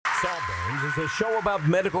Sawbones is a show about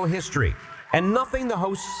medical history, and nothing the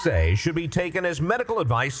hosts say should be taken as medical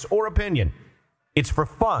advice or opinion. It's for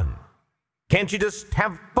fun. Can't you just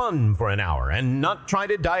have fun for an hour and not try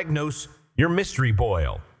to diagnose your mystery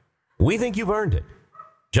boil? We think you've earned it.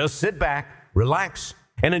 Just sit back, relax,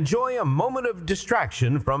 and enjoy a moment of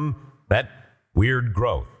distraction from that weird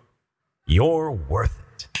growth. You're worth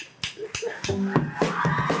it. All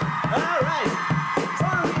right.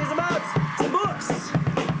 Song is about some books.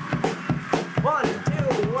 1, 2,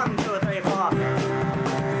 3, 4.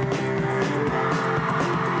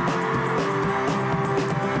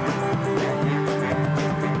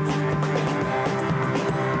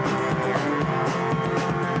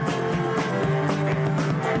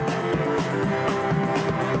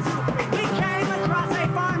 We came across a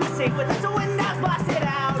pharmacy with its windows busted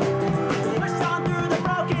out. Pushed on through the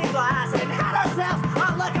broken glass and had ourselves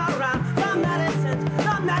a look around. The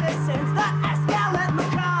medicines, the escalate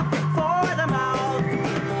macabre for the mouth.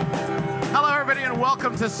 Hello, everybody, and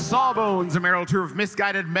welcome to Sawbones, a marital tour of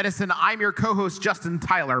misguided medicine. I'm your co-host, Justin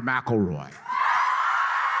Tyler McElroy.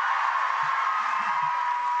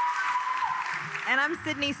 And I'm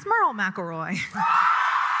Sydney Smurl McElroy.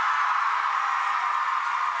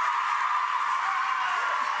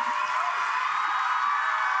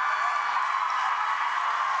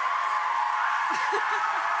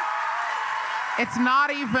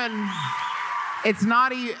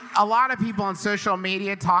 A lot of people on social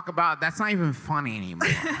media talk about that's not even funny anymore.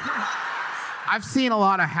 I've seen a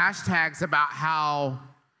lot of hashtags about how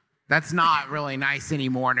that's not really nice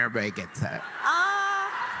anymore and everybody gets it.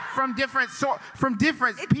 From different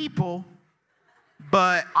people,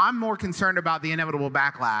 but I'm more concerned about the inevitable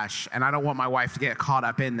backlash, and I don't want my wife to get caught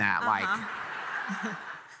up in that.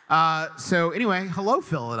 So anyway, hello,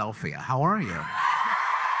 Philadelphia. How are you?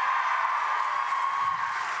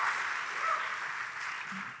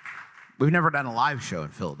 We've never done a live show in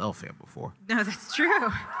Philadelphia before. No, that's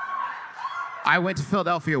true. I went to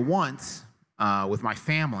Philadelphia once with my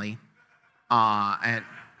family, and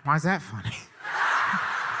why is that funny?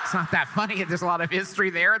 It's not that funny. There's a lot of history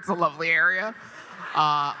there. It's a lovely area.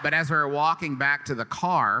 But as we were walking back to the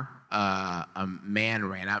car, a man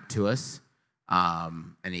ran up to us,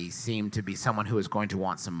 and he seemed to be someone who was going to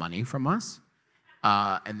want some money from us.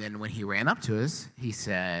 And then when he ran up to us, he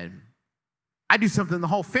said, "I do something the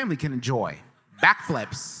whole family can enjoy,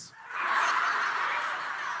 backflips."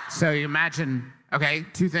 So you imagine, okay,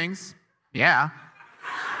 two things. Yeah.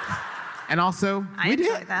 And also, we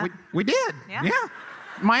did. That. We did. Yeah.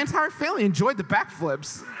 My entire family enjoyed the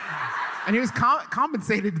backflips. And he was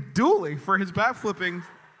compensated duly for his backflipping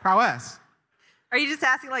prowess. Are you just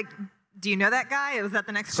asking, do you know that guy? Was that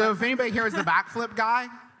the next So question? if anybody here is the backflip guy,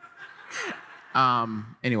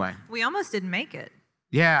 anyway. We almost didn't make it.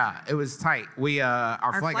 Yeah, it was tight.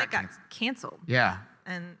 Our flight got canceled. Yeah.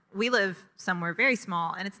 And we live somewhere very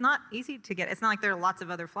small, and it's not easy to get. It's not like there are lots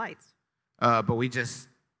of other flights. But we just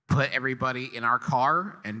put everybody in our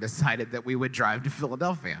car and decided that we would drive to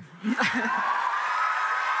Philadelphia.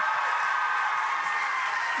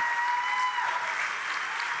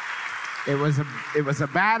 It was a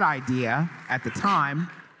bad idea at the time,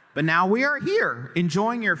 but now we are here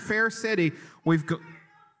enjoying your fair city. It's the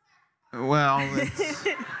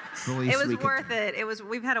least It was we could worth do. it.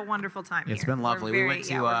 We've had a wonderful time here. It's been lovely. We went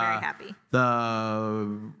to we're very happy.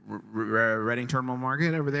 the Reading Terminal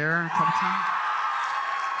Market over there a couple times.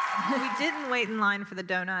 We didn't wait in line for the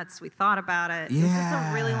donuts. We thought about it. Yeah. It was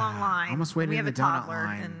just a really long line. Almost waited we in have the a donut toddler,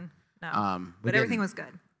 line. and no. We But everything didn't. was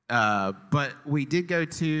good. But we did go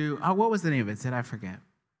to, what was the name of it? Did I forget?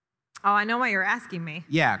 Oh, I know why you're asking me.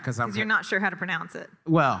 Yeah, because You're not sure how to pronounce it.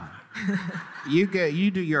 Well, you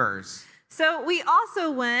do yours. So we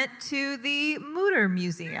also went to the Mutter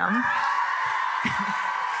Museum.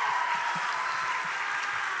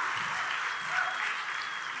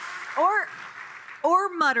 or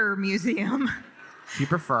Mutter Museum. If you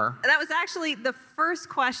prefer. That was actually the first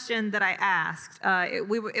question that I asked.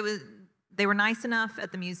 They were nice enough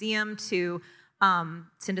at the museum to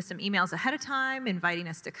send us some emails ahead of time, inviting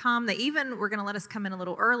us to come. They even were going to let us come in a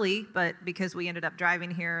little early, but because we ended up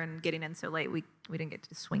driving here and getting in so late, we didn't get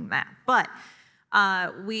to swing that. But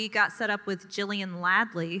we got set up with Jillian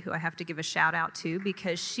Ladley, who I have to give a shout out to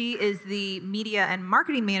because she is the media and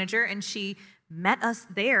marketing manager, and she met us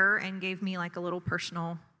there and gave me like a little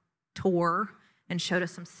personal tour and showed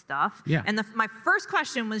us some stuff. Yeah. And my first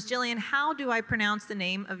question was, Jillian, how do I pronounce the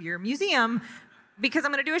name of your museum? Because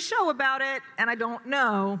I'm going to do a show about it, and I don't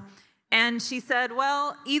know. And she said,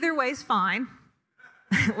 well, either way's fine,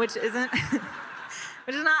 which is not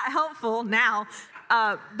helpful now.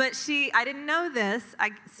 But I didn't know this.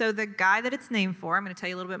 So the guy that it's named for, I'm going to tell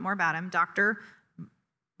you a little bit more about him. Dr.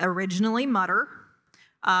 Originally Mutter.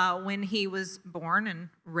 When he was born and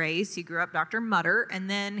raised, he grew up Dr. Mutter, and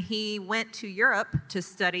then he went to Europe to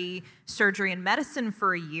study surgery and medicine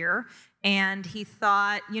for a year, and he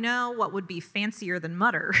thought, what would be fancier than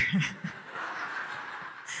Mutter?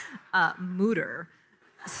 Mutter.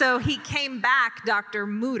 So he came back Dr.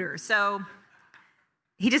 Mutter. So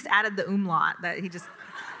he just added the umlaut. He just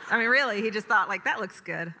thought, that looks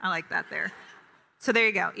good. I like that there. So there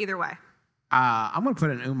you go, either way. I'm going to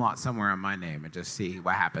put an umlaut somewhere on my name and just see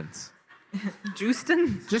what happens.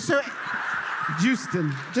 Justin? Justin.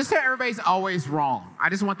 Just so everybody's always wrong. I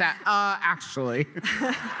just want that, actually.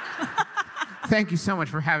 Thank you so much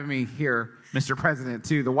for having me here, Mr. President,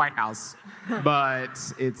 to the White House. But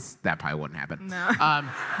that probably wouldn't happen. No.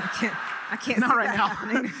 I can't not see right that now.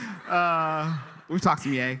 happening. We've talked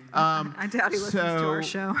some Ye. I doubt he listens to our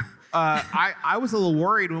show. I was a little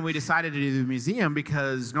worried when we decided to do the museum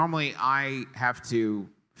because normally I have to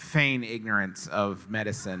feign ignorance of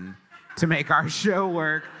medicine to make our show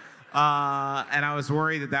work. And I was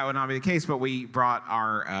worried that would not be the case, but we brought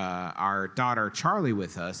our daughter Charlie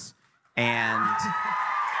with us, and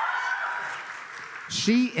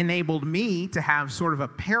she enabled me to have sort of a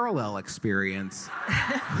parallel experience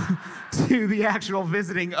to the actual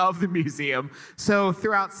visiting of the museum. So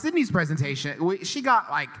throughout Sydney's presentation, she got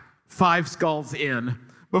 5 skulls in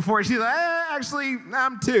before she's like, actually,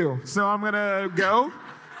 I'm 2, so I'm going to go.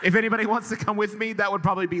 If anybody wants to come with me, that would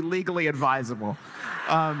probably be legally advisable.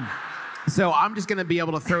 So I'm just going to be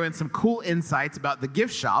able to throw in some cool insights about the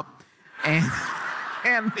gift shop,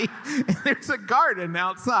 and there's a garden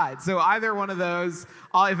outside. So either one of those,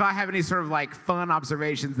 if I have any sort of fun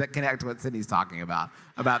observations that connect to what Sydney's talking about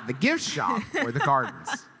the gift shop or the gardens.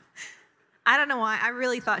 I don't know why. I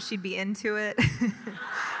really thought she'd be into it.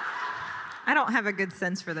 I don't have a good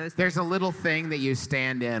sense for those things. There's a little thing that you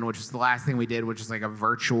stand in, which is the last thing we did, which is a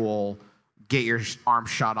virtual get your arm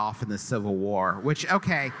shot off in the Civil War, which,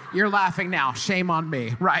 okay, you're laughing now. Shame on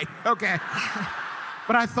me. Right, okay.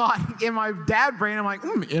 But I thought, in my dad brain, I'm like,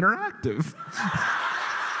 interactive.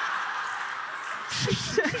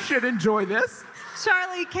 Should enjoy this.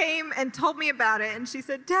 Charlie came and told me about it, and she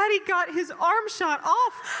said, Daddy got his arm shot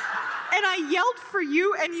off, and I yelled for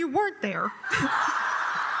you, and you weren't there.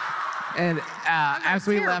 And as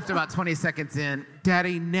we left about 20 seconds in,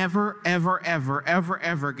 Daddy, never, ever, ever, ever,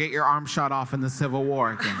 ever get your arm shot off in the Civil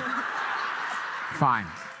War again. Fine.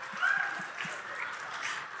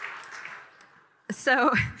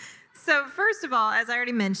 So first of all, as I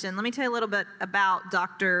already mentioned, let me tell you a little bit about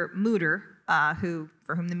Dr. Mutter,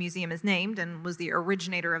 for whom the museum is named and was the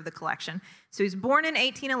originator of the collection. So he was born in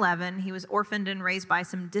 1811. He was orphaned and raised by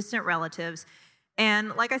some distant relatives.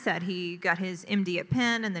 And like I said, he got his MD at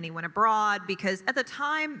Penn, and then he went abroad because at the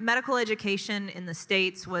time, medical education in the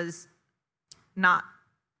States was not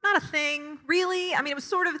a thing, really. I mean, it was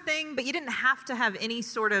sort of a thing, but you didn't have to have any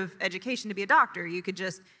sort of education to be a doctor. You could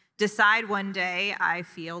just decide one day, I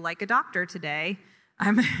feel like a doctor today.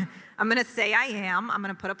 I'm going to say I am. I'm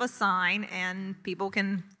going to put up a sign, and people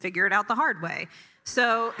can figure it out the hard way.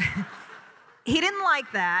 So he didn't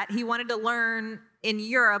like that. He wanted to learn in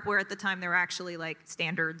Europe, where at the time there were actually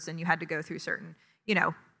standards, and you had to go through certain,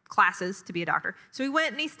 classes to be a doctor. So he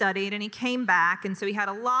went and he studied, and he came back, and so he had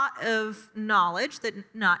a lot of knowledge that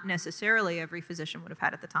not necessarily every physician would have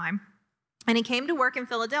had at the time. And he came to work in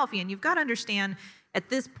Philadelphia, and you've got to understand, at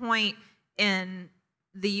this point in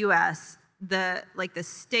the U.S., the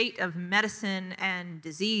state of medicine and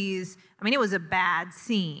disease, I mean, it was a bad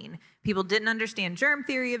scene. People didn't understand germ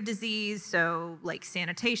theory of disease, so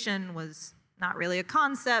sanitation was not really a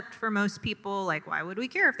concept for most people. Why would we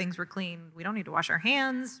care if things were clean? We don't need to wash our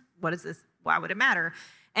hands. What is this? Why would it matter?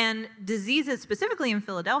 And diseases specifically in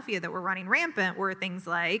Philadelphia that were running rampant were things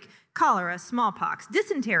like cholera, smallpox,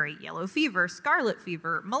 dysentery, yellow fever, scarlet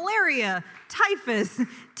fever, malaria, typhus,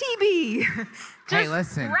 TB. Hey,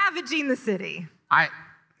 listen. Ravaging the city.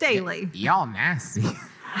 Daily. Y'all nasty.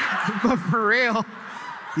 But for real,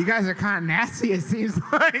 you guys are kind of nasty, it seems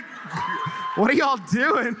like. What are y'all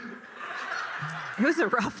doing? It was a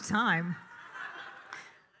rough time.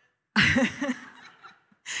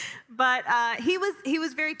 But he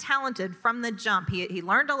was very talented from the jump. He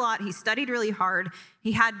learned a lot. He studied really hard.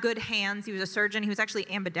 He had good hands. He was a surgeon. He was actually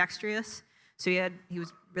ambidextrous, so he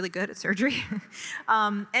was really good at surgery.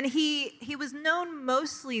 And he was known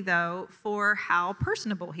mostly, though, for how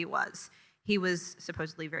personable he was. He was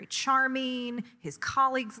supposedly very charming. His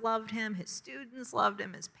colleagues loved him. His students loved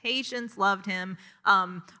him. His patients loved him.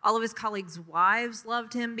 All of his colleagues' wives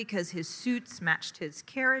loved him because his suits matched his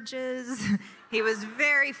carriages. He was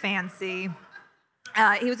very fancy.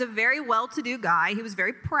 He was a very well-to-do guy. He was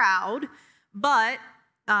very proud, but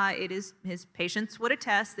his patients would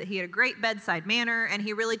attest that he had a great bedside manner, and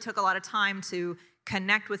he really took a lot of time to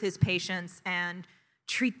connect with his patients and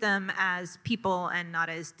treat them as people and not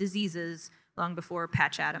as diseases long before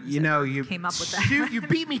Patch Adams came up with that. Shoot, you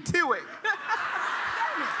beat me to it.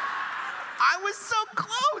 I was so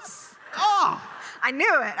close. Oh. I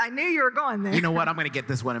knew it. I knew you were going there. You know what? I'm going to get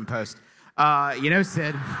this one in post.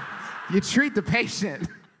 Sid, you treat the patient.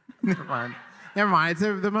 Never mind.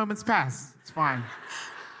 The moment's passed. It's fine.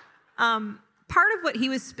 Part of what he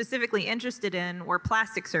was specifically interested in were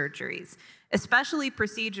plastic surgeries, especially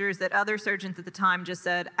procedures that other surgeons at the time just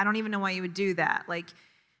said, I don't even know why you would do that. Like,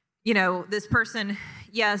 this person,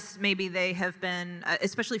 yes, maybe they have been,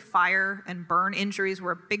 especially fire and burn injuries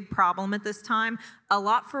were a big problem at this time. A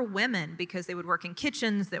lot for women because they would work in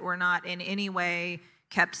kitchens that were not in any way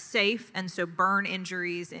kept safe, and so burn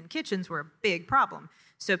injuries in kitchens were a big problem.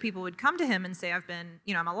 So people would come to him and say,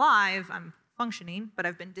 I'm alive, I'm functioning, but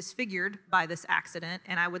I've been disfigured by this accident,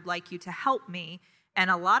 and I would like you to help me.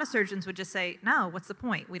 And a lot of surgeons would just say, no, what's the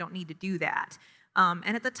point? We don't need to do that.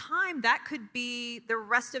 And at the time, that could be the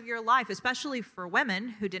rest of your life, especially for women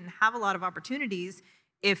who didn't have a lot of opportunities.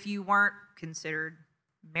 If you weren't considered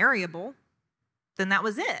marriable, then that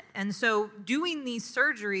was it. And so doing these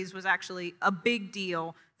surgeries was actually a big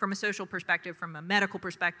deal from a social perspective, from a medical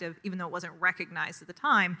perspective, even though it wasn't recognized at the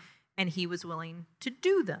time, and he was willing to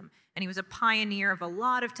do them. And he was a pioneer of a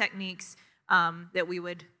lot of techniques that we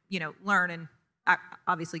would, learn and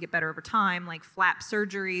obviously get better over time, like flap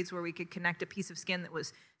surgeries where we could connect a piece of skin that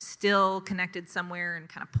was still connected somewhere and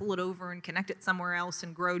kind of pull it over and connect it somewhere else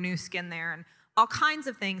and grow new skin there and all kinds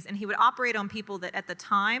of things. And he would operate on people that at the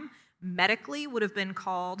time medically would have been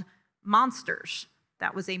called monsters.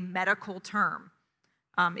 That was a medical term.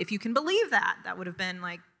 If you can believe that, that would have been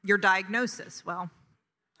like your diagnosis. Well,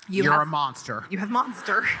 you're a monster. You have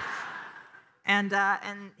monster. And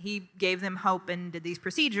he gave them hope and did these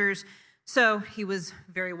procedures. So he was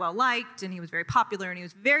very well liked, and he was very popular, and he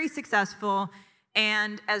was very successful.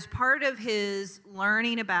 And as part of his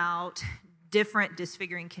learning about different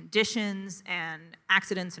disfiguring conditions and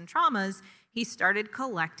accidents and traumas, he started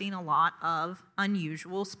collecting a lot of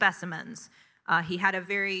unusual specimens. He had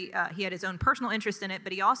his own personal interest in it,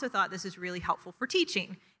 but he also thought this is really helpful for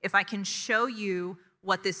teaching. If I can show you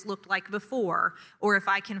what this looked like before, or if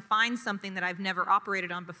I can find something that I've never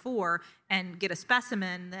operated on before and get a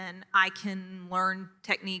specimen, then I can learn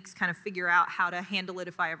techniques, kind of figure out how to handle it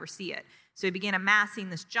if I ever see it. So he began amassing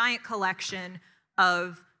this giant collection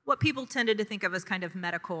of what people tended to think of as kind of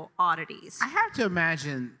medical oddities. I have to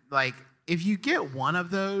imagine, if you get one of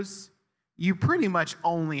those, you pretty much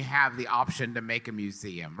only have the option to make a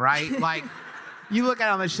museum, right? You look at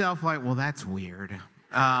it on the shelf well, that's weird.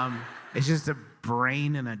 It's just a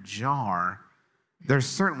brain in a jar. They're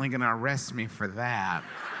certainly going to arrest me for that.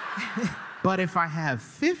 But if I have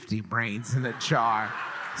 50 brains in a jar,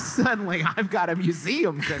 suddenly I've got a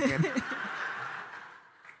museum cooking.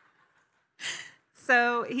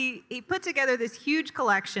 So he put together this huge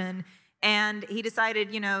collection, and he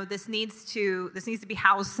decided, this needs to be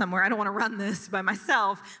housed somewhere. I don't want to run this by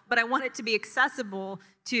myself, but I want it to be accessible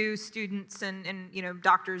to students and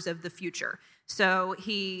doctors of the future. So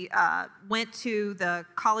he went to the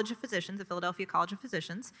College of Physicians, the Philadelphia College of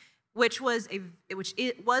Physicians, which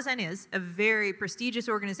it was and is a very prestigious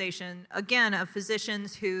organization, again, of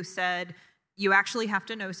physicians who said, you actually have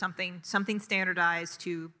to know something standardized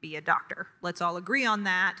to be a doctor. Let's all agree on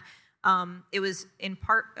that. It was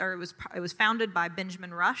founded by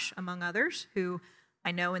Benjamin Rush, among others, who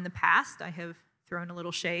I know in the past I have thrown a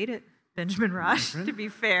little shade at Benjamin Rush, to be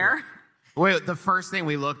fair. Wait, the first thing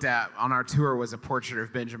we looked at on our tour was a portrait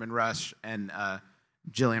of Benjamin Rush, and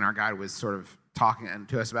Jillian, our guide, was sort of talking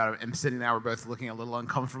to us about it, and sitting there, we're both looking a little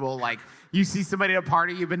uncomfortable. Like, you see somebody at a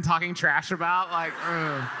party you've been talking trash about,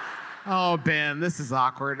 oh, Ben, this is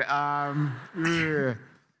awkward.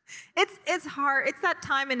 It's hard. It's that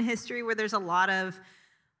time in history where there's a lot of,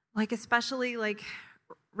 especially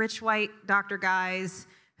rich white doctor guys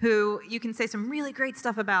who you can say some really great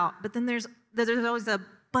stuff about, but then there's always a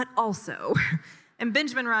but also. And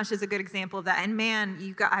Benjamin Rush is a good example of that. And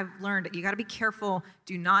man, I've learned it. You got to be careful.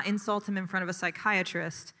 Do not insult him in front of a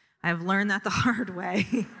psychiatrist. I've learned that the hard way.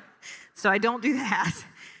 So I don't do that.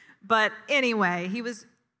 But anyway, he was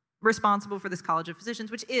responsible for this College of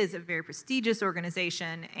Physicians, which is a very prestigious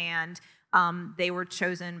organization. And They were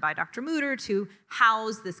chosen by Dr. Mutter to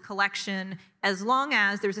house this collection as long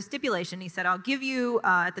as there's a stipulation. He said, I'll give you,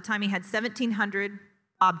 at the time he had 1,700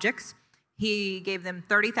 objects. He gave them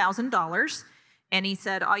 $30,000. And he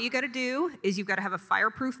said, all you got to do is you've got to have a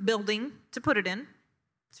fireproof building to put it in.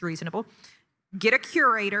 It's reasonable. Get a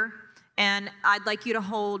curator. And I'd like you to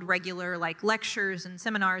hold regular like lectures and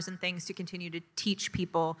seminars and things to continue to teach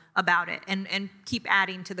people about it and keep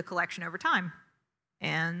adding to the collection over time.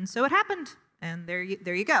 And so it happened. And there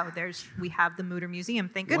you go. We have the Mutter Museum,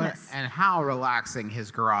 thank goodness. And how relaxing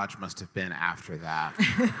his garage must have been after that.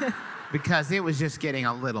 Because it was just getting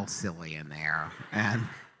a little silly in there. And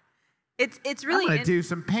it's really... I'm going to do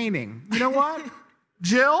some painting. You know what?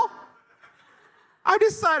 Jill? I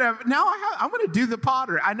decided I'm going to do the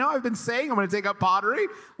pottery. I know I've been saying I'm going to take up pottery.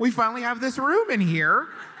 We finally have this room in here.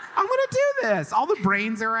 I'm going to do this. All the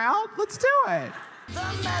brains are out. Let's do it. The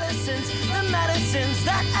medicines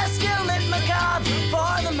that escalate macabre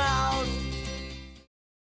for the mouth.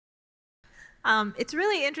 It's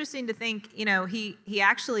really interesting to think, he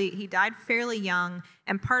died fairly young,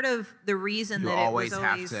 and part of the reason we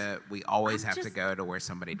always have to go to where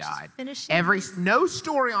somebody died. Finishing no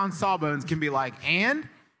story on Sawbones can be like, and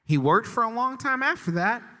he worked for a long time after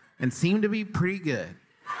that and seemed to be pretty good.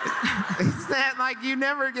 It's that like you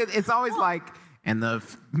never get. It's always like, and the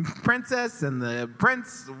princess and the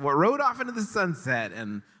prince rode off into the sunset,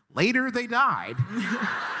 and later they died.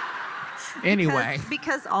 Anyway.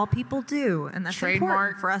 Because all people do, and that's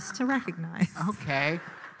important for us to recognize. Okay.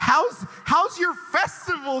 How's your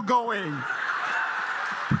festival going?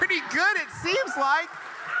 Pretty good, it seems like.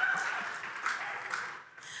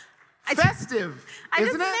 Festive, I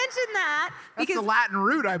isn't just it? mentioned that That's because the Latin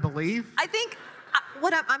root, I believe. I think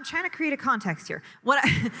I'm trying to create a context here. What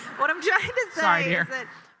I'm trying to say is that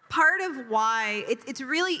part of why it's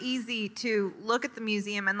really easy to look at the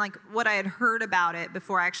museum and like what I had heard about it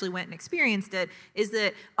before I actually went and experienced it is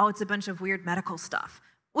that, it's a bunch of weird medical stuff,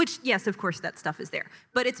 which yes, of course that stuff is there,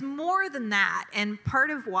 but it's more than that. And part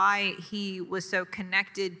of why he was so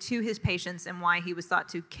connected to his patients and why he was thought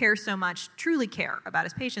to care so much, truly care about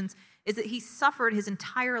his patients, is that he suffered his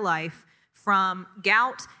entire life from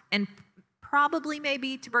gout and probably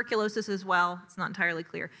maybe tuberculosis as well. It's not entirely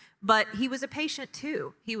clear. But he was a patient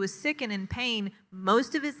too. He was sick and in pain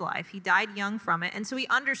most of his life. He died young from it. And so he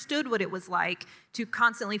understood what it was like to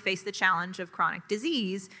constantly face the challenge of chronic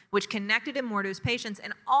disease, which connected him more to his patients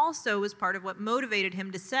and also was part of what motivated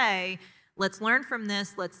him to say, let's learn from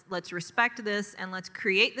this, let's respect this, and let's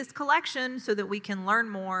create this collection so that we can learn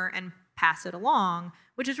more and pass it along,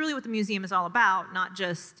 which is really what the museum is all about, not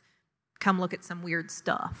just come look at some weird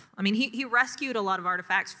stuff. I mean, he rescued a lot of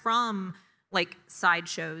artifacts from like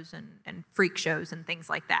sideshows and freak shows and things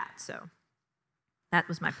like that. So that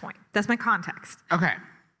was my point. That's my context. Okay.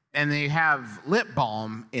 And they have lip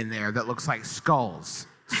balm in there that looks like skulls.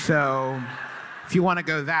 So if you want to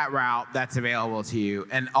go that route, that's available to you.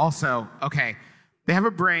 And also, okay, they have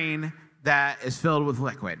a brain that is filled with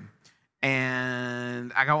liquid.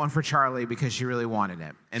 And I got one for Charlie because she really wanted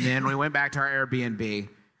it. And then we went back to our Airbnb.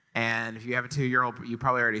 And if you have a 2-year-old, you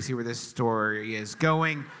probably already see where this story is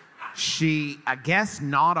going. She, I guess,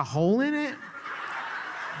 gnawed a hole in it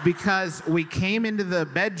because we came into the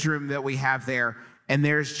bedroom that we have there, and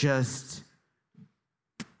there's just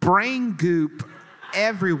brain goop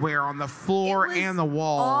everywhere on the floor and the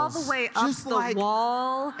walls. All the way up just the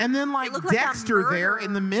wall. And then like Dexter there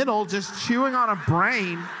in the middle just chewing on a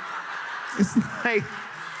brain. It's like...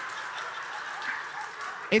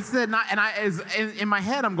 in my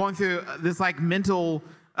head, I'm going through this like mental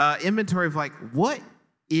inventory of like, what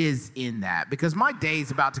is in that? Because my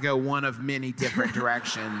day's about to go one of many different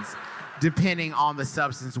directions, depending on the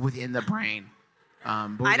substance within the brain.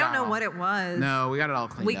 I don't know what it was. No, we got it all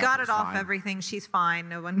cleaned up. We got it off everything. She's fine.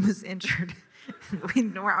 No one was injured. They're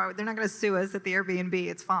not going to sue us at the Airbnb.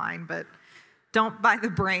 It's fine, but don't buy the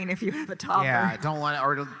brain if you have a toddler. Yeah, don't let it,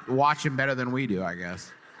 or watch him better than we do, I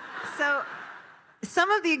guess. So...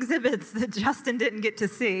 some of the exhibits that Justin didn't get to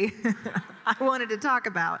see, I wanted to talk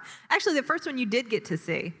about. Actually, the first one you did get to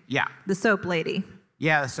see. Yeah. The soap lady.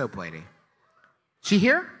 Yeah, the soap lady. She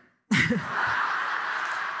here?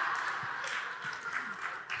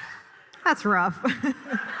 That's rough.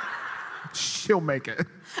 She'll make it.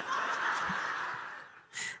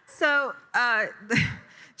 So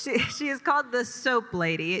she is called the soap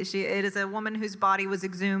lady. It is a woman whose body was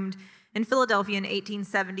exhumed in Philadelphia in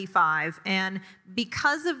 1875. And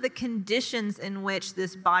because of the conditions in which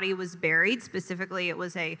this body was buried, specifically it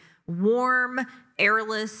was a warm,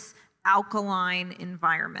 airless, alkaline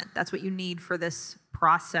environment. That's what you need for this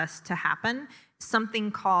process to happen.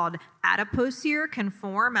 something called adipocere can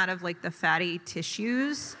form out of like the fatty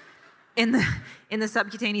tissues in the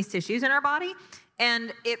subcutaneous tissues in our body,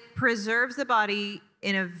 and it preserves the body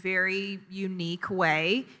in a very unique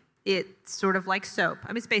way. It's sort of like soap. I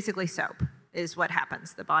mean, it's basically soap is what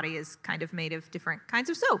happens. The body is kind of made of different kinds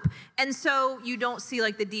of soap. And so you don't see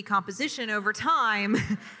like the decomposition over time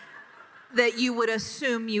that you would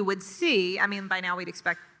assume you would see. I mean, by now we'd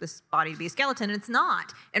expect this body to be a skeleton, and it's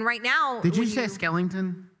not. And right now... Did you say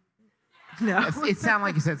skeleton? No. It sounded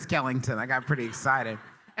like you said skeleton. I got pretty excited.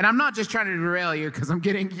 And I'm not just trying to derail you because I'm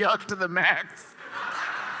getting yucked to the max.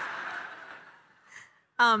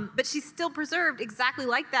 But she's still preserved exactly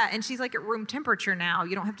like that, and she's like at room temperature now.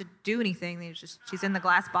 You don't have to do anything. She's in the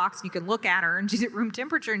glass box, and you can look at her, and she's at room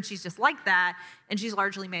temperature, and she's just like that, and she's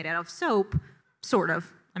largely made out of soap, sort of.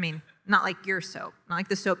 I mean, not like your soap, not like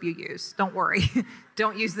the soap you use. Don't worry.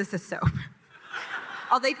 Don't use this as soap.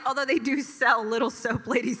 Although they do sell little soap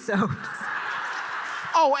lady soaps.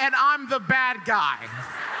 Oh, and I'm the bad guy.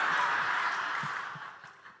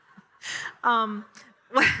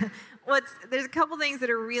 There's a couple things that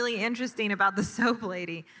are really interesting about the soap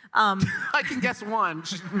lady. I can guess one.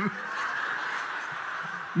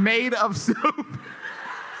 Made of soap.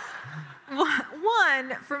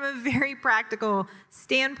 One, from a very practical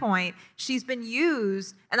standpoint, she's been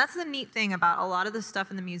used, and that's the neat thing about a lot of the stuff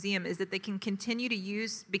in the museum is that they can continue to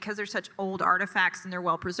use, because they're such old artifacts and they're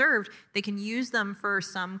well preserved, they can use them for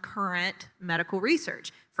some current medical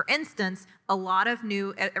research. For instance,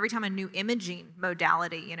 every time a new imaging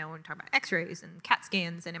modality, when we talk about x-rays and CAT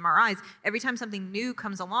scans and MRIs, every time something new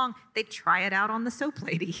comes along, they try it out on the soap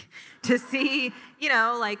lady to see,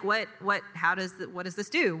 like what does this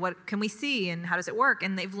do? What can we see and how does it work?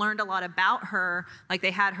 And they've learned a lot about her. Like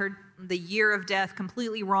they had her the year of death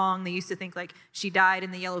completely wrong. They used to think like she died in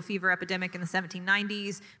the yellow fever epidemic in the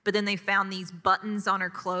 1790s, but then they found these buttons on her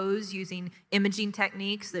clothes using imaging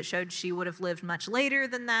techniques that showed she would have lived much later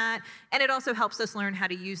than that. And it also helps us learn how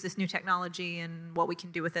to use this new technology and what we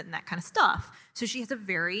can do with it and that kind of stuff. So she has a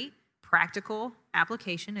very practical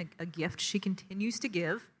application, a gift she continues to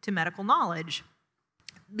give to medical knowledge.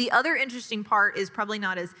 The other interesting part is probably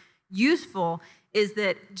not as useful is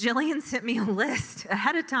that Jillian sent me a list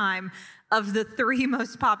ahead of time of the 3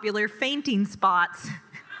 most popular fainting spots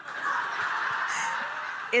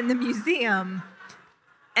in the museum,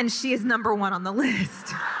 and she is number 1 on the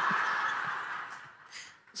list.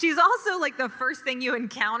 She's also like the first thing you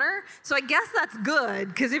encounter, so I guess that's good,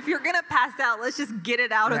 because if you're gonna pass out, let's just get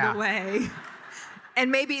it out of the way.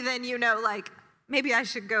 And maybe then maybe I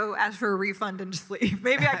should go ask for a refund and just leave.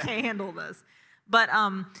 Maybe I can't handle this. But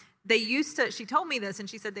she told me this, and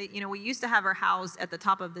she said that, we used to have her housed at the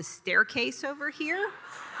top of the staircase over here.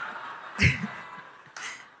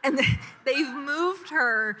 And they've moved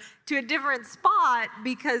her to a different spot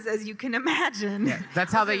because, as you can imagine... Yeah,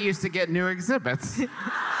 that's how they used to get new exhibits.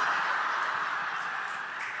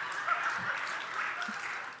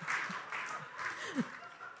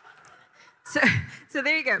 So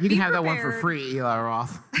there you go. You can have that one for free, Eli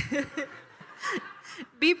Roth.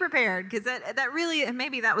 Be prepared, because that really, and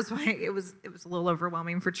maybe that was why it was a little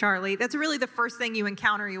overwhelming for Charlie. That's really the first thing you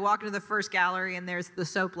encounter. You walk into the first gallery, and there's the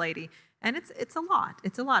soap lady. And it's a lot.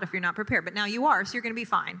 It's a lot if you're not prepared. But now you are, so you're going to be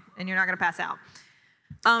fine, and you're not going to pass out.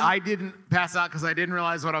 I didn't pass out because I didn't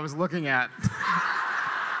realize what I was looking at.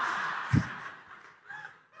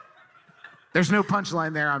 There's no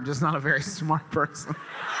punchline there. I'm just not a very smart person.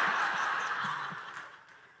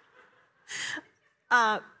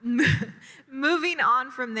 Moving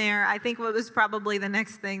on from there, I think what was probably the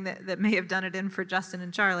next thing that may have done it in for Justin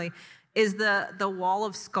and Charlie is the wall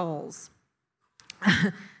of skulls.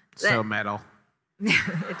 So metal.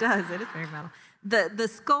 It does. It is very metal. The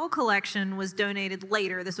skull collection was donated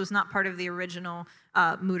later. This was not part of the original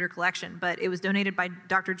Mutter collection, but it was donated by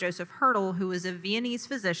Dr. Joseph Hertel, who was a Viennese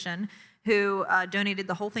physician who donated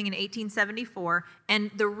the whole thing in 1874.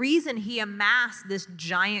 And the reason he amassed this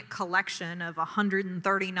giant collection of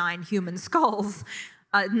 139 human skulls,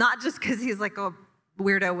 not just because he's like a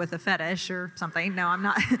weirdo with a fetish or something. No, I'm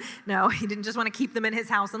not. No, he didn't just want to keep them in his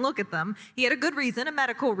house and look at them. He had a good reason, a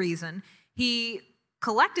medical reason. He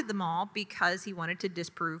collected them all because he wanted to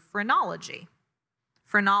disprove phrenology.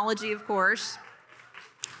 Phrenology, of course,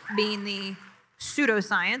 being the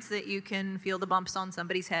pseudoscience that you can feel the bumps on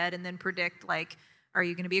somebody's head and then predict, like, are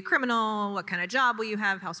you going to be a criminal? What kind of job will you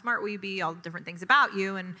have? How smart will you be? All the different things about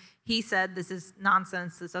you. And he said, this is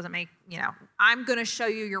nonsense. This doesn't make, I'm going to show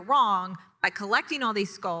you you're wrong by collecting all these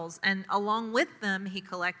skulls. And along with them, he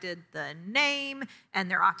collected the name and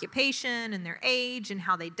their occupation and their age and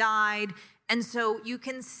how they died. And so you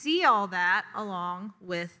can see all that along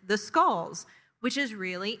with the skulls. which is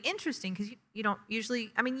really interesting because you don't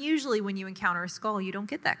usually, usually when you encounter a skull, you don't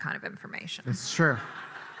get that kind of information, It's true.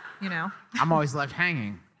 you know? I'm always left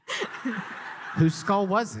hanging. Whose skull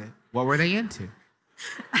was it? What were they into?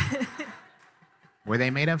 Were they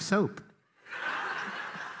made of soap?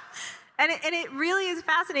 And it really is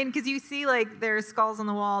fascinating because you see like there's skulls on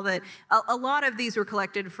the wall that a lot of these were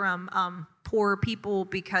collected from poor people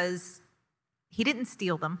because he didn't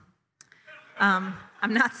steal them.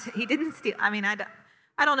 He didn't steal.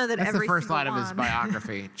 I don't know that That's every the first single line of his one.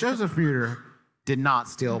 biography. Joseph Muter did not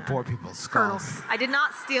steal poor people's skulls. Colonels. I did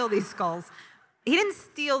not steal these skulls. He didn't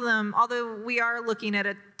steal them, although we are looking at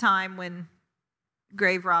a time when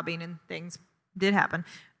grave robbing and things did happen.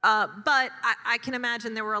 But I can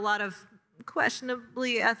imagine there were a lot of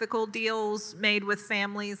questionably ethical deals made with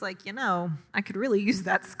families like, I could really use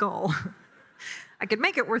that skull. I could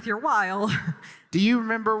make it worth your while. Do you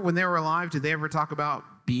remember when they were alive, did they ever talk about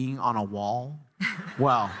being on a wall?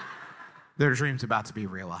 Well, their dream's about to be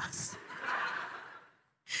realized.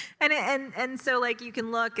 And so like you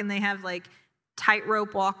can look and they have like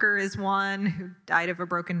tightrope walker is one who died of a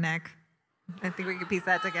broken neck. I think we could piece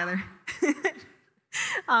that together.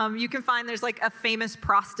 You can find there's like a famous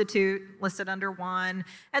prostitute listed under one.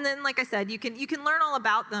 And then, like I said, you can learn all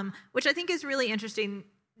about them, which I think is really interesting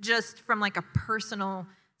just from like a personal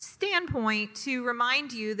standpoint to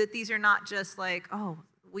remind you that these are not just like, oh,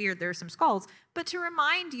 weird, there's some skulls, but to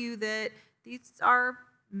remind you that this is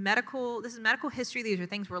medical history. These are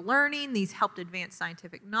things we're learning. These helped advance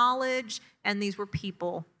scientific knowledge, and these were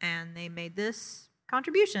people, and they made this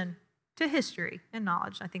contribution to history and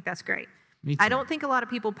knowledge. I think that's great. Me too. I don't think a lot of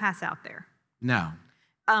people pass out there. No.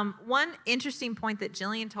 One interesting point that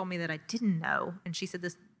Jillian told me that I didn't know, and she said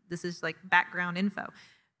this is like background info.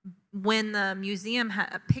 When the museum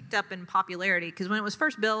picked up in popularity, because when it was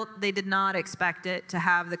first built, they did not expect it to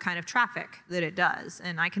have the kind of traffic that it does.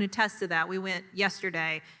 And I can attest to that. We went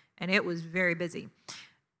yesterday, and it was very busy.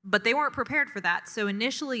 But they weren't prepared for that. So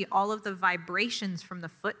initially, all of the vibrations from the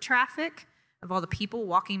foot traffic of all the people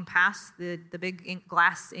walking past the big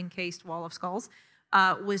glass encased wall of skulls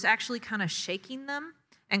was actually kind of shaking them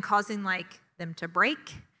and causing like them to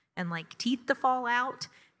break and like teeth to fall out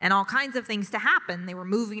and all kinds of things to happen. They were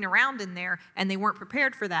moving around in there and they weren't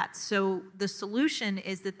prepared for that. So the solution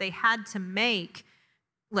is that they had to make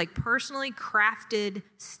like personally crafted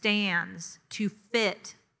stands to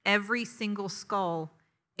fit every single skull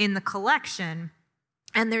in the collection.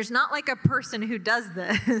 And there's not like a person who does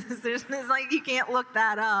this. There's like, you can't look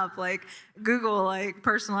that up. Like Google like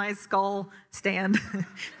personalized skull stand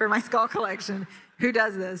for my skull collection. Who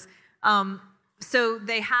does this? So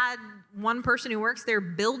they had one person who works there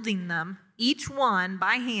building them, each one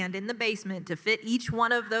by hand in the basement to fit each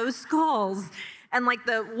one of those skulls. And like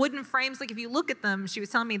the wooden frames, like if you look at them, she was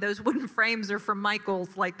telling me those wooden frames are from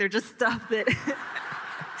Michael's. Like they're just stuff that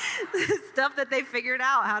stuff that they figured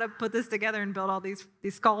out how to put this together and build all these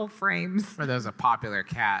skull frames. Frodo's a popular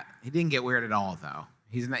cat. He didn't get weird at all, though.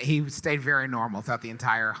 He stayed very normal throughout the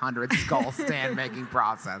entire 100 skull stand making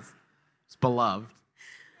process. It's beloved.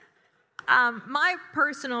 My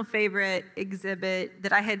personal favorite exhibit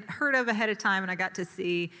that I had heard of ahead of time and I got to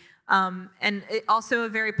see, and also a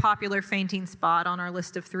very popular fainting spot on our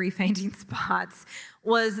list of 3 fainting spots,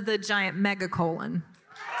 was the giant megacolon.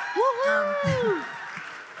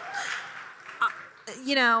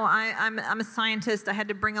 I'm a scientist. I had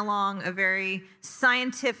to bring along a very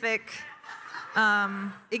scientific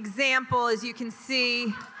example. As you can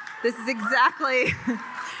see, this is exactly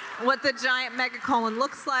what the giant megacolon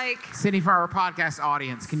looks like. Sydney, for our podcast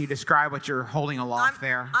audience, can you describe what you're holding aloft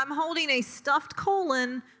there? I'm holding a stuffed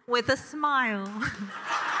colon with a smile.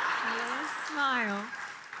 A smile.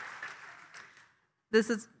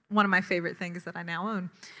 This is one of my favorite things that I now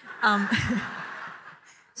own.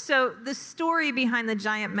 So the story behind the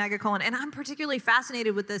giant megacolon, and I'm particularly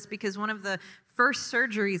fascinated with this because one of the first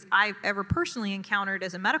surgeries I've ever personally encountered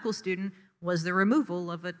as a medical student was the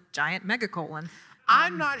removal of a giant megacolon.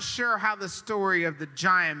 I'm not sure how the story of the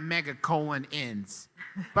giant megacolon ends,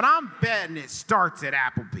 but I'm betting it starts at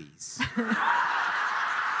Applebee's.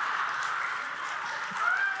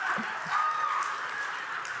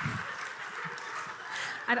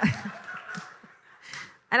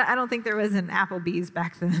 I don't think there was an Applebee's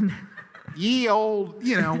back then. Ye old,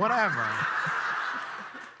 whatever.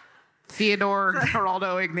 Theodore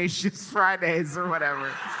Geraldo Ignatius Fridays or whatever.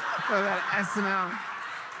 Or that SNL.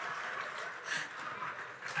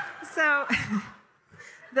 So,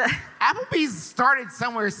 Applebee's started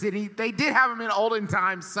somewhere, Sydney. They did have them in olden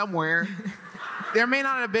times somewhere. There may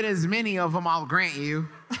not have been as many of them, I'll grant you.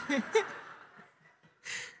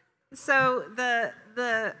 So the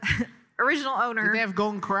original Did owner. they have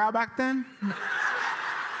Golden Corral back then?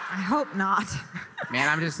 I hope not. Man,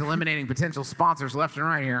 I'm just eliminating potential sponsors left and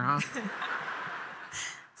right here, huh?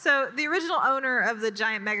 So the original owner of the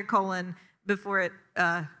giant megacolon, before it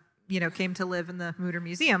came to live in the Mutter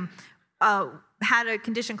Museum, had a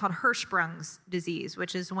condition called Hirschsprung's disease,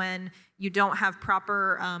 which is when you don't have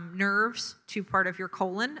proper nerves to part of your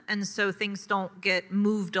colon, and so things don't get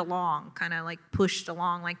moved along, kind of like pushed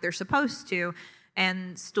along like they're supposed to,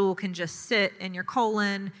 and stool can just sit in your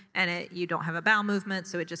colon, and you don't have a bowel movement,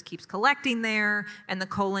 so it just keeps collecting there, and the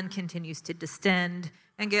colon continues to distend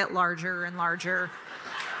and get larger and larger.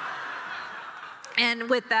 And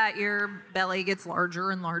with that, your belly gets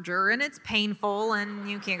larger and larger, and it's painful, and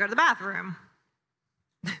you can't go to the bathroom.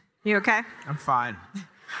 You okay? I'm fine.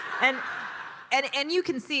 And you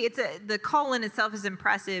can see the colon itself is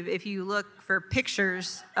impressive if you look for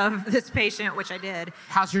pictures of this patient, which I did.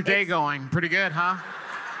 How's your day going? Pretty good, huh?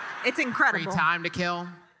 It's Free incredible. time to kill?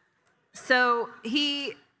 So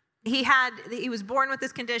he was born with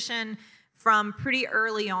this condition from pretty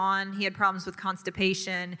early on. He had problems with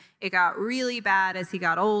constipation. It got really bad as he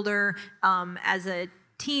got older. As a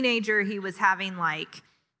teenager, he was having like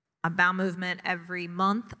a bowel movement every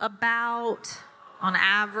month about, on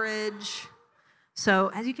average.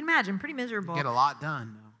 So as you can imagine, pretty miserable. Get a lot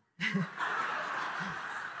done, though.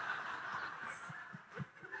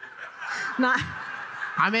 Not,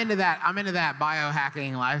 I'm into that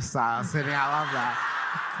biohacking lifestyle, Sydney. I love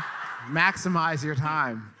that. Maximize your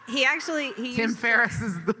time. he Tim used Ferriss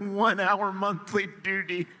is the 1 hour monthly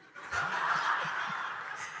duty.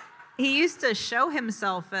 he used to show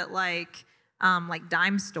himself at like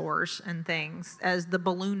dime stores and things as the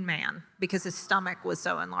balloon man because his stomach was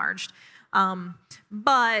so enlarged.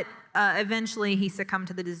 But eventually he succumbed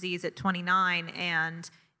to the disease at 29, and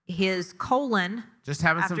his colon. Just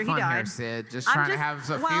having after some he fun here, died- Sid. Just I'm trying to just- have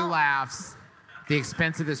a few well- laughs. The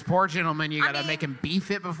expense of this poor gentleman, you I gotta mean- make him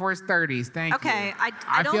beef it before his 30s. Thank Okay, you.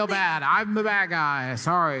 I don't feel think- bad. I'm the bad guy.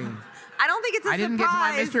 Sorry. I don't think it's a I didn't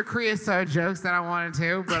surprise. get to my Mr. Creosote jokes that I wanted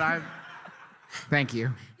to, but thank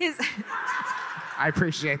you. His I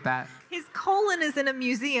appreciate that. his colon is in a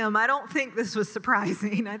museum. I don't think this was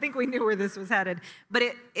surprising. I think we knew where this was headed, but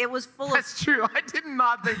it was full of. That's true. I did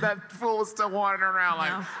not think that fool was still wandering around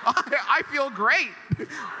like, No. I feel great.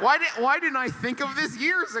 Why didn't I think of this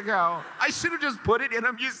years ago? I should have just put it in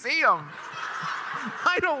a museum.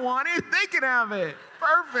 I don't want it. They can have it.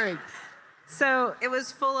 Perfect. So it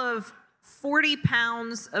was full of 40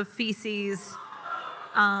 pounds of feces,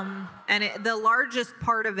 and the largest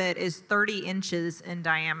part of it is 30 inches in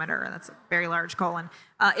diameter. That's a very large colon.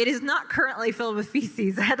 It is not currently filled with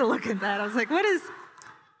feces. I had to look at that. I was like,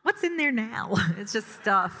 what's in there now? It's just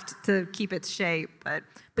stuffed to keep its shape. But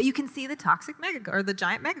you can see the toxic the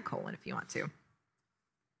giant megacolon if you want to,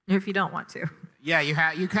 or if you don't want to. Yeah,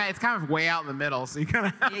 it's kind of way out in the middle, so you kind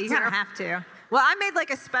of have Yeah, you to. kind of have to. Well, I made like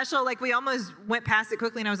a special, like we almost went past it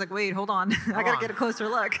quickly, and I was like, wait, hold on. I got to get a closer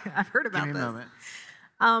look. I've heard about Give me this. a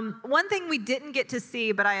moment. One thing we didn't get to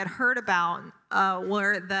see, but I had heard about,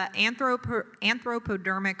 were the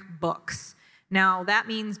anthropodermic books. Now, that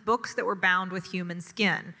means books that were bound with human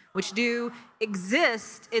skin, which do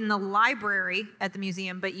exist in the library at the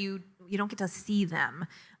museum, but you don't get to see them.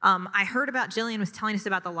 I heard about, Jillian was telling us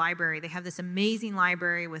about the library. They have this amazing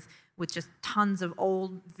library with just tons of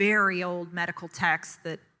old, very old medical texts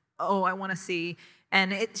that, I want to see.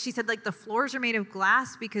 And she said, like, the floors are made of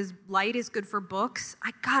glass because light is good for books.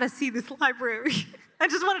 I gotta see this library. I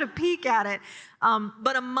just wanted to peek at it.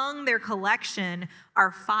 But among their collection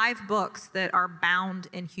are 5 books that are bound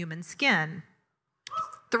in human skin.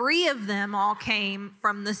 3 of them all came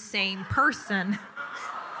from the same person.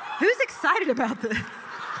 Who's excited about this?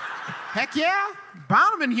 Heck yeah.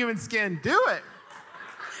 Bound them in human skin. Do it.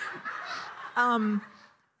 And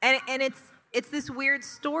it's this weird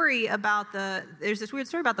story about there's this weird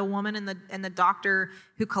story about the woman and the doctor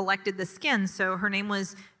who collected the skin. So her name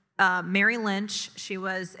was Mary Lynch. She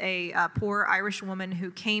was a poor Irish woman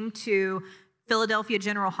who came to Philadelphia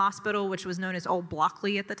General Hospital, which was known as Old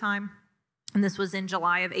Blockley at the time. And this was in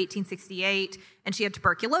July of 1868, and she had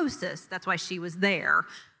tuberculosis. That's why she was there.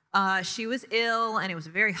 She was ill, and it was a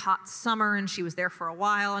very hot summer, and she was there for a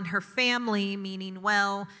while, and her family, meaning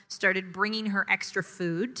well, started bringing her extra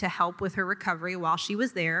food to help with her recovery while she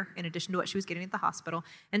was there, in addition to what she was getting at the hospital.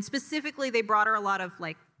 And specifically, they brought her a lot of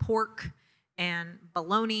like pork and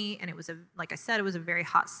bologna, and it was like I said, it was a very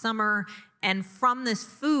hot summer. And from this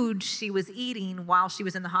food she was eating while she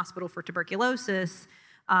was in the hospital for tuberculosis,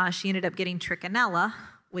 she ended up getting trichinella,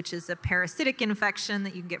 which is a parasitic infection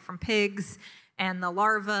that you can get from pigs. And the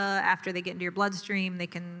larvae, after they get into your bloodstream, they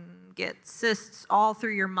can get cysts all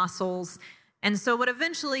through your muscles. And so what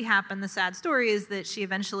eventually happened, the sad story, is that she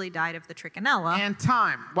eventually died of the trichinella. And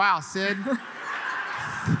time. Wow, Sid.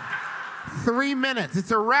 3 minutes.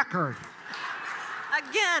 It's a record.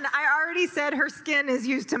 Again, I already said her skin is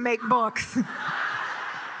used to make books.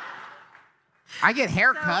 I get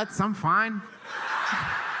haircuts. I'm fine.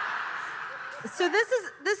 So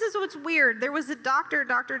this is what's weird. There was a doctor,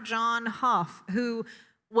 Dr. John Huff, who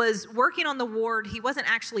was working on the ward. He wasn't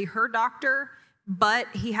actually her doctor, but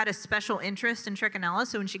he had a special interest in trichinella.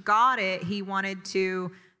 So when she got it, he wanted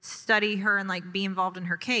to study her and like be involved in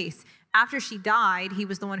her case. After she died, he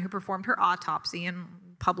was the one who performed her autopsy and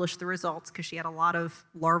published the results because she had a lot of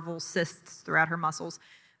larval cysts throughout her muscles.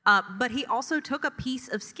 But he also took a piece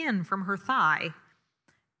of skin from her thigh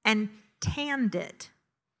and tanned it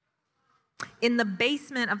in the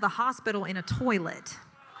basement of the hospital in a toilet.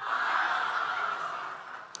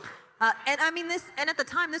 And I mean and at the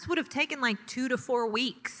time, this would have taken like 2 to 4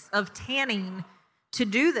 weeks of tanning to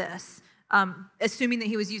do this, assuming that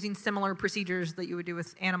he was using similar procedures that you would do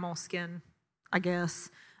with animal skin, I guess.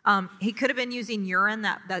 He could have been using urine,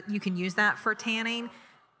 that you can use that for tanning.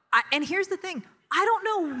 And here's the thing. I don't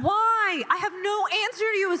know why. I have no answer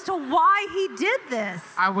to you as to why he did this.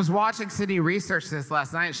 I was watching Sydney research this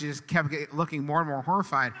last night. She just kept looking more and more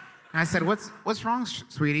horrified. And I said, what's wrong,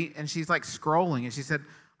 sweetie? And she's like scrolling. And she said,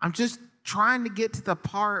 I'm just trying to get to the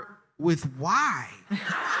part with why.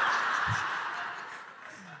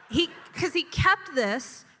 Because he kept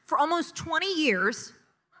this for almost 20 years,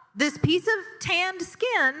 this piece of tanned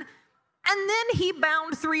skin, and then he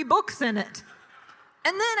bound 3 books in it.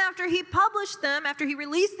 And then after he published them, after he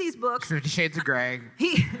released these books, 50 Shades of Grey,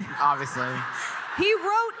 he obviously. He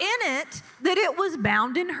wrote in it that it was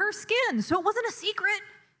bound in her skin. So it wasn't a secret.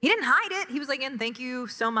 He didn't hide it. He was like, and thank you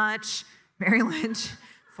so much, Mary Lynch,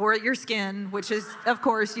 for your skin, which is, of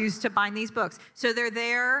course, used to bind these books. So they're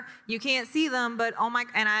there. You can't see them, but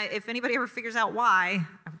if anybody ever figures out why,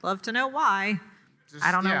 I would love to know why.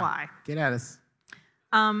 I don't know why. Get at us.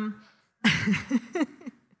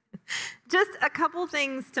 Just a couple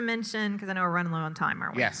things to mention, because I know we're running low on time,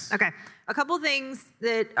 aren't we? Yes. Okay. A couple things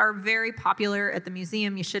that are very popular at the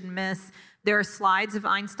museum you shouldn't miss. There are slides of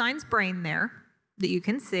Einstein's brain there that you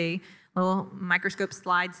can see, little microscope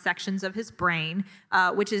slide sections of his brain,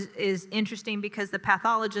 which is interesting because the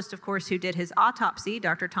pathologist, of course, who did his autopsy,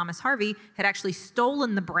 Dr. Thomas Harvey, had actually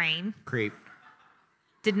stolen the brain. Creep.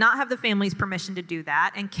 Did not have the family's permission to do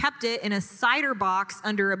that, and kept it in a cider box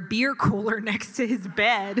under a beer cooler next to his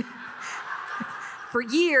bed for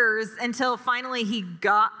years until finally he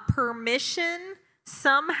got permission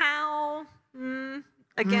somehow. And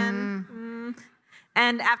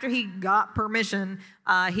after he got permission,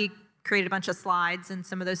 he created a bunch of slides, and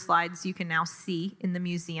some of those slides you can now see in the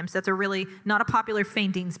museum. So that's a really, not a popular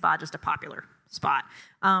fainting spot, just a popular spot.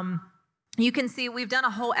 You can see, we've done a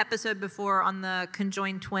whole episode before on the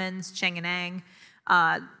conjoined twins, Chang and Ang,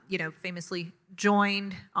 famously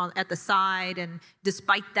joined at the side. And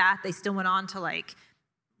despite that, they still went on to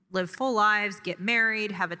live full lives, get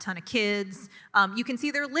married, have a ton of kids. You can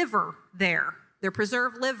see their liver there, their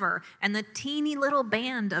preserved liver, and the teeny little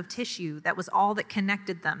band of tissue that was all that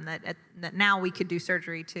connected them, that now we could do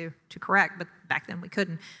surgery to correct, but back then we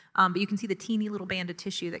couldn't. But you can see the teeny little band of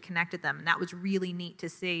tissue that connected them, and that was really neat to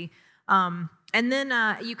see. And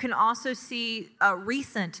then you can also see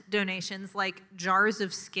recent donations like jars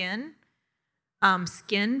of skin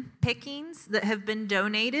pickings that have been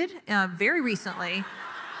donated very recently.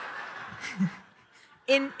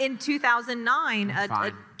 In 2009, a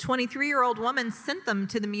 23-year-old woman sent them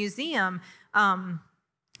to the museum,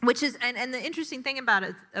 which is, and the interesting thing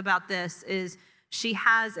about this is she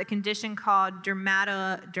has a condition called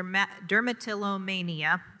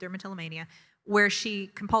dermatillomania, where she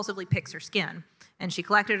compulsively picks her skin. And she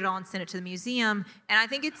collected it all and sent it to the museum. And I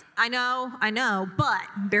think I know, but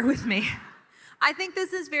bear with me. I think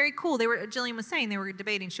this is very cool. Jillian was saying, they were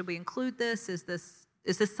debating, should we include this? Is this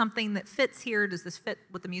something that fits here? Does this fit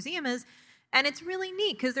what the museum is? And it's really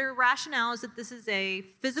neat because their rationale is that this is a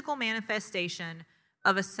physical manifestation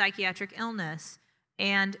of a psychiatric illness.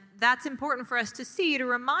 And that's important for us to see, to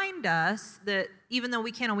remind us that even though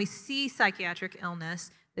we can't always see psychiatric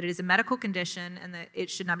illness, that it is a medical condition and that it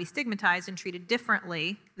should not be stigmatized and treated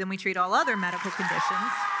differently than we treat all other medical conditions.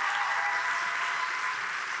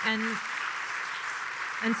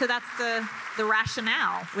 And so that's the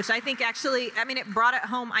rationale, which I think actually, it brought it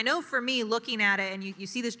home. I know for me, looking at it, and you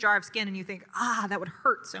see this jar of skin and you think, that would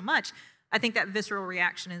hurt so much. I think that visceral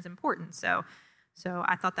reaction is important. So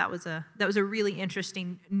I thought that was a really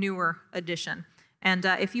interesting, newer addition. And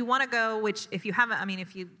if you want to go, which if you haven't, I mean,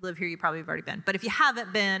 if you live here, you probably have already been. But if you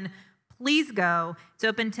haven't been, please go. It's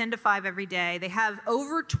open 10 to 5 every day. They have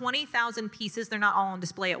over 20,000 pieces. They're not all on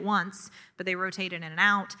display at once, but they rotate in and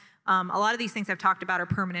out. A lot of these things I've talked about are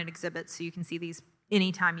permanent exhibits, so you can see these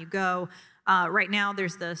anytime you go. Right now,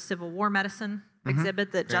 there's the Civil War medicine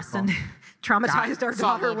exhibit that Justin traumatized our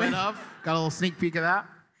daughter with. Got a little sneak peek of that.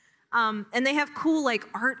 And they have cool like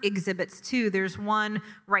art exhibits too. There's one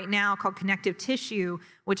right now called Connective Tissue,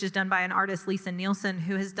 which is done by an artist, Lisa Nielsen,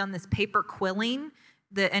 who has done this paper quilling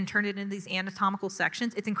and turned it into these anatomical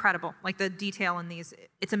sections. It's incredible. Like the detail in these,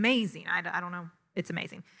 it's amazing. I don't know. It's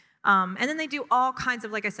amazing. And then they do all kinds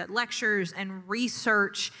of, like I said, lectures and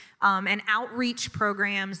research and outreach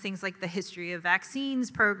programs, things like the History of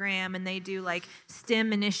Vaccines program, and they do like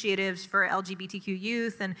STEM initiatives for LGBTQ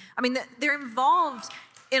youth. And I mean, they're involved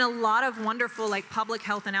in a lot of wonderful like public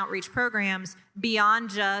health and outreach programs beyond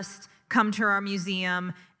just come to our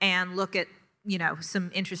museum and look at, you know,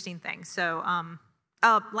 some interesting things. So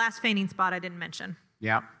last fainting spot I didn't mention.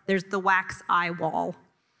 Yeah. There's the wax eye wall.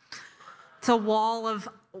 It's a wall of,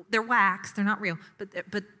 they're wax, they're not real,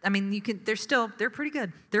 but I mean, they're pretty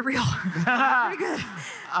good. They're real. Pretty good.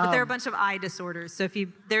 But they're a bunch of eye disorders. So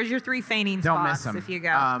there's your 3 fainting don't spots miss them. if you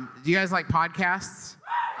go. Do you guys like podcasts?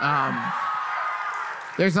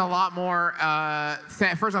 There's a lot more.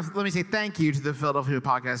 First off, let me say thank you to the Philadelphia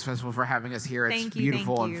Podcast Festival for having us here. It's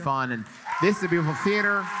beautiful and fun, and this is a beautiful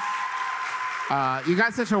theater. You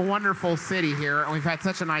got such a wonderful city here, and we've had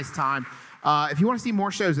such a nice time. If you want to see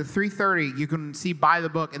more shows at 3:30, you can see Buy the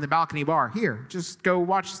Book in the Balcony Bar. Here, just go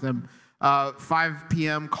watch them. 5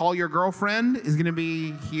 p.m., Call Your Girlfriend is going to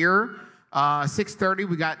be here. 6:30,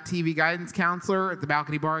 we got TV Guidance Counselor at the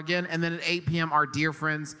Balcony Bar again. And then at 8 p.m., our dear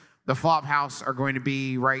friends, the Flophouse, are going to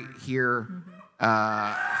be right here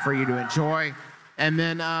for you to enjoy. And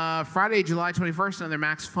then Friday, July 21st, another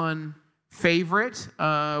Max Fun favorite.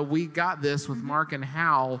 We Got This with Mark and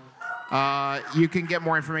Hal. You can get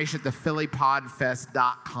more information at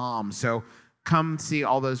thephillypodfest.com. So come see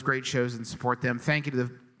all those great shows and support them. Thank you to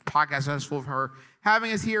the Podcast Festival for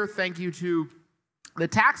having us here. Thank you to the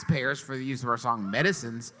taxpayers for the use of our song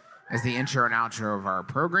Medicines as the intro and outro of our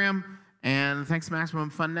program. And thanks to Maximum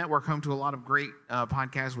Fun Network, home to a lot of great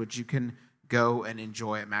podcasts, which you can go and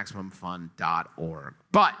enjoy at MaximumFun.org.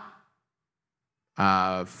 But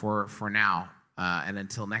for now, and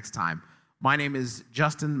until next time, my name is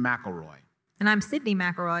Justin McElroy. And I'm Sydney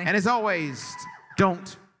McElroy. And as always,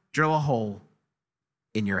 don't drill a hole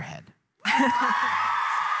in your head.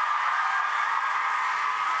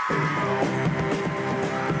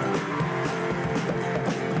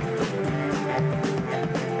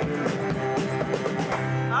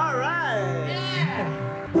 All right.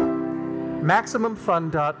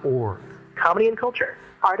 MaximumFun.org. Comedy and culture.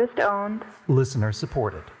 Artist owned. Listener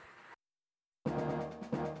supported.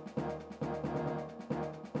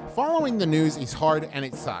 Following the news is hard and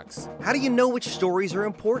it sucks. How do you know which stories are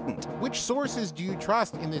important? Which sources do you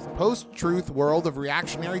trust in this post-truth world of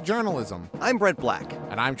reactionary journalism? I'm Brent Black.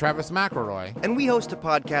 And I'm Travis McElroy. And we host a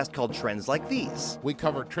podcast called Trends Like These. We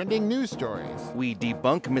cover trending news stories. We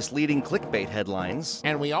debunk misleading clickbait headlines.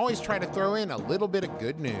 And we always try to throw in a little bit of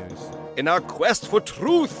good news. In our quest for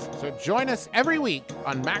truth! So join us every week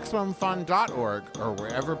on MaximumFun.org or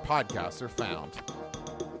wherever podcasts are found.